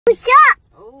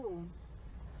Oh.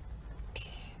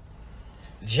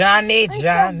 Johnny.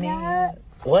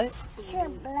 What?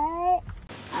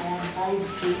 I am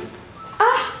 5'2".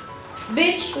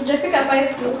 Bitch, hujafika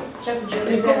 5'2". Cha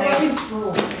kujiongeza height.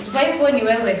 5'4" ni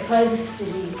wewe. 5'3".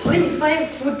 Wewe ni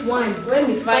 5'1". Wewe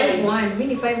ni 5'1". Mimi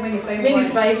ni 5'1", wewe ni 5'1". Mimi ni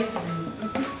 5'3".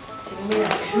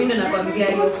 Mimi ndo nakwambia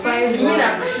hiyo 5'1". Mimi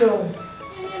nakushow.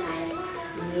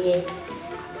 Yeah.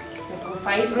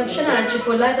 Unashana na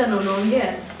chokolata na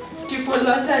unaongea.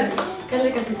 Chokolata ni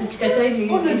Kale kasisi chikatai ni.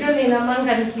 unajua ina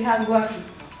manga nikihagwa.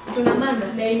 Tuna manga.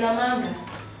 Na ina manga.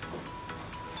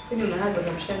 Hivi unahaga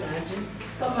unashana aje?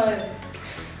 Kama wewe.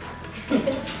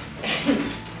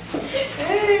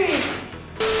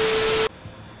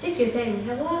 Take your time.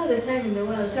 Have all the time in the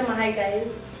world. Sema hi guys.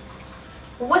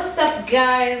 What's up,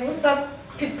 guys? What's up,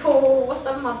 people? What's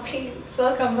up, my peeps?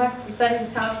 Welcome back to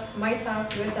Sunny's Half, my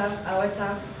half, your half, our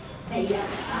half,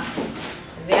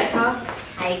 their half.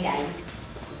 Hi guys.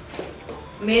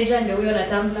 Major ndio huyo na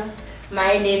Tumblr.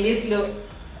 My name is Lo.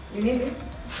 Your name is?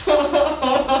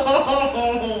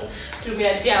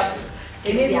 Tumeachia hapo.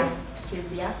 Your name is?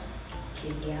 Kezia.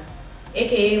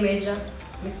 AKA Major.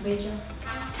 Miss Major.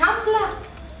 Tumblr.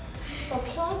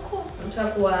 Nataka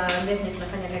kuwaambia kile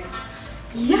tunafanya next.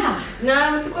 Yeah.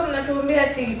 Na msikuwa mnatuambia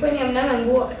ati kwani hamnanga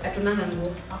nguo, hatunanga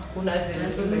nguo. Hakuna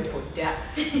zile zimepotea.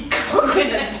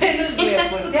 Kuna zile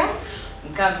zimepotea.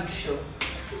 Mkamshow.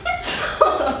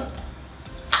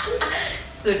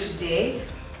 So today,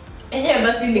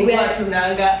 basi ni We are- kwa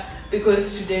tunanga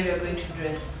because today we are going to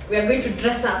dress. We are going to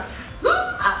dress up.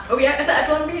 We are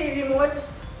atuambie what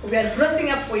we are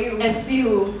dressing up for you And see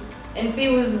who and see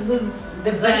who's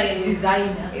the best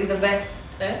designer. is the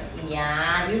best. Eh?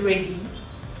 Yeah, you ready?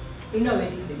 You're not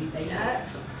ready for designer. Yeah.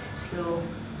 So,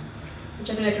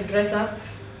 Chakula to dress up.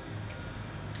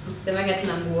 Msemanga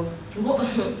tuna nguo.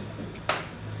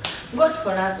 go to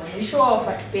Konazo. You show off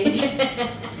at page.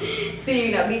 See you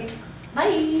in a bit.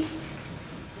 Bye.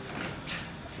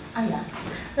 Aya.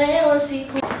 Leo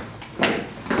siku.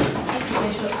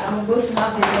 I'm going to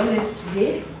have the longest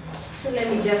today. So let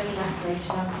me just laugh right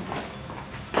now.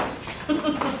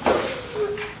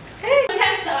 Hey,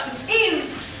 contestant is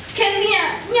Kezia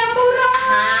Nyambura.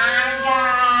 Hi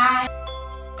guys.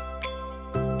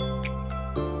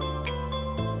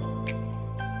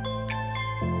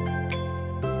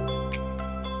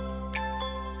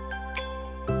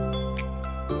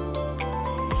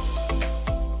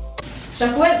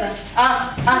 Tutakuweza?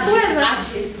 Kuweza.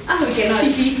 We cannot.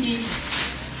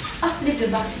 Leave the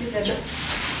back.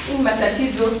 Hii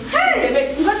matatizo. Hey,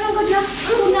 ngoja.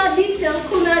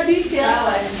 Kuna detail.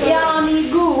 Sawa. Ya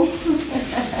miguu.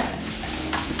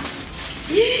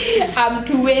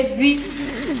 Hamtuwezi.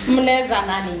 Mnaweza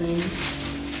nani nyinyi?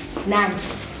 Nani?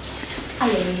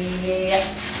 Ayeye.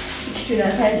 Kitu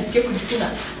inafanya jisikie kujikuna.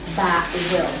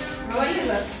 Well.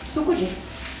 Nawaliza. Sukuje.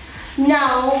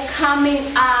 Now coming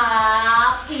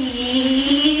up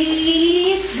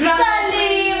is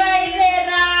Salima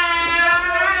Idera.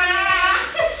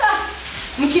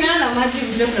 Mkina na maji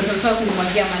vile tunataka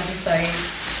kumwagia maji sasa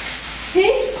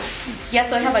hivi. Yeah,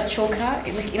 so I have a choker.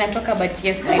 Inatoka but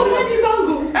yes. I do. Kuna ni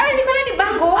bangu. Niko na ni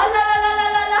bango.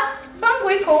 La.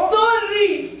 Bango iko.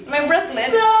 Sorry. My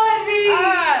bracelet. Sorry.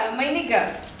 My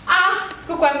nigga.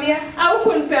 Sikukwambia. Au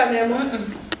kunipea memo.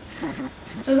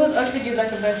 So whose outfit do you like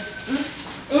the best?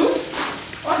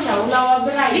 Oja unawa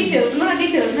bride. Details, mbona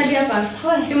details hadi hapa?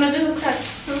 Si mnajua skirt.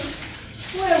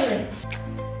 Wewe.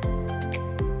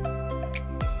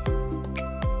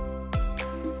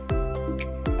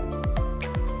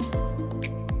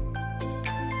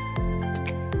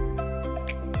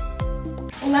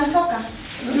 Unatoka?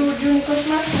 Juu niko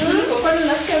smart. Kwani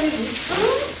unasikia vipi?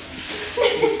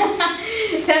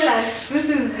 Tell us, this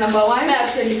is number 1. I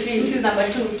actually feel. This is number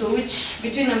 2. So which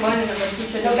between number 1 and number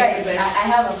 2 should No be guys, the I best?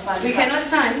 have a fun We fact. cannot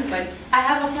turn, but I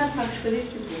have a fun fact for these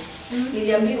people.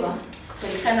 Niliambiwa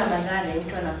kupelekana Mathare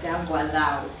mtu anapeangwa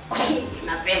lao.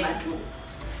 Napenda tu.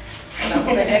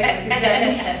 nakupeleka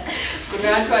sijani.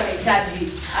 Kuna watu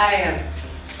wanahitaji. Aya.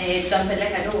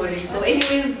 Tutampeleka, don't worry. So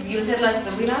anyways, you'll tell us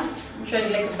the winner, which one you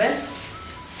like the best.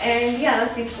 And yeah,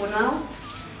 that's it for now.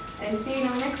 And see you in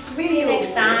our next video.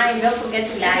 Next time, don't forget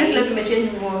to Let like, me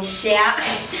change more. share,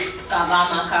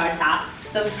 kavama karatas.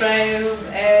 Subscribe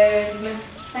and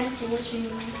thanks for watching.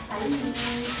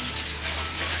 Bye.